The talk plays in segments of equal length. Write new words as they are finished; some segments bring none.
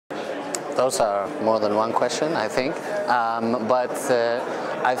those are more than one question, I think. But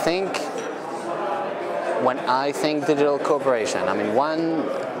I think when I think digital cooperation, I mean, one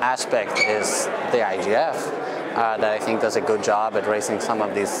aspect is the IGF that I think does a good job at raising some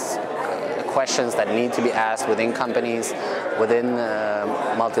of these questions that need to be asked within companies, within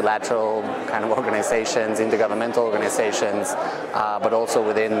multilateral kind of organizations, intergovernmental organizations, but also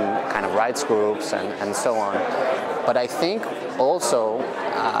within kind of rights groups and so on. But I think also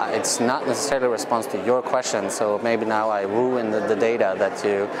it's not necessarily a response to your question, so maybe now I ruin the data that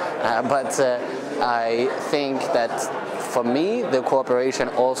you, but I think that for me the cooperation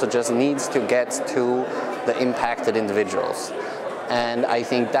also just needs to get to the impacted individuals. And I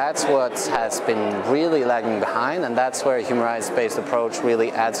think that's what has been really lagging behind, and that's where a human rights-based approach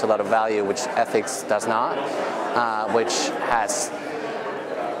really adds a lot of value, which ethics does not, which has,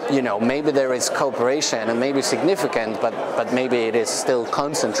 you know, maybe there is cooperation and maybe significant, but maybe it is still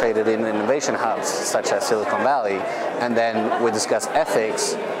concentrated in innovation hubs such as Silicon Valley. And then we discuss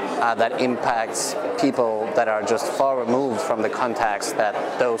ethics that impacts people that are just far removed from the context that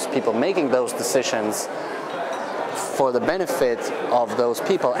those people making those decisions for the benefit of those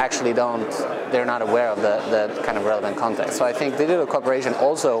people actually they're not aware of the kind of relevant context. So I think digital cooperation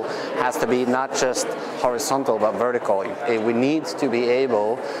also has to be not just horizontal but vertical. We need to be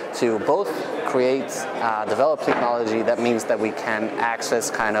able to both create, develop technology that means that we can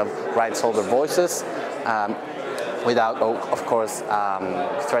access kind of rights holder voices without, of course,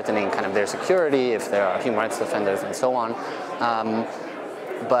 threatening kind of their security if there are human rights defenders and so on.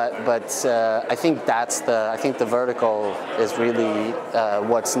 But I think the vertical is really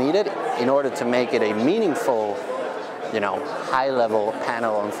what's needed in order to make it a meaningful, you know, high-level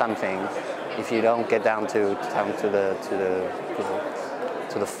panel on something. If you don't get down to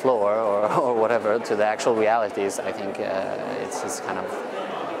the floor or whatever, to the actual realities, I think it's kind of,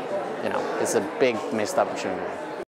 you know, it's a big missed opportunity.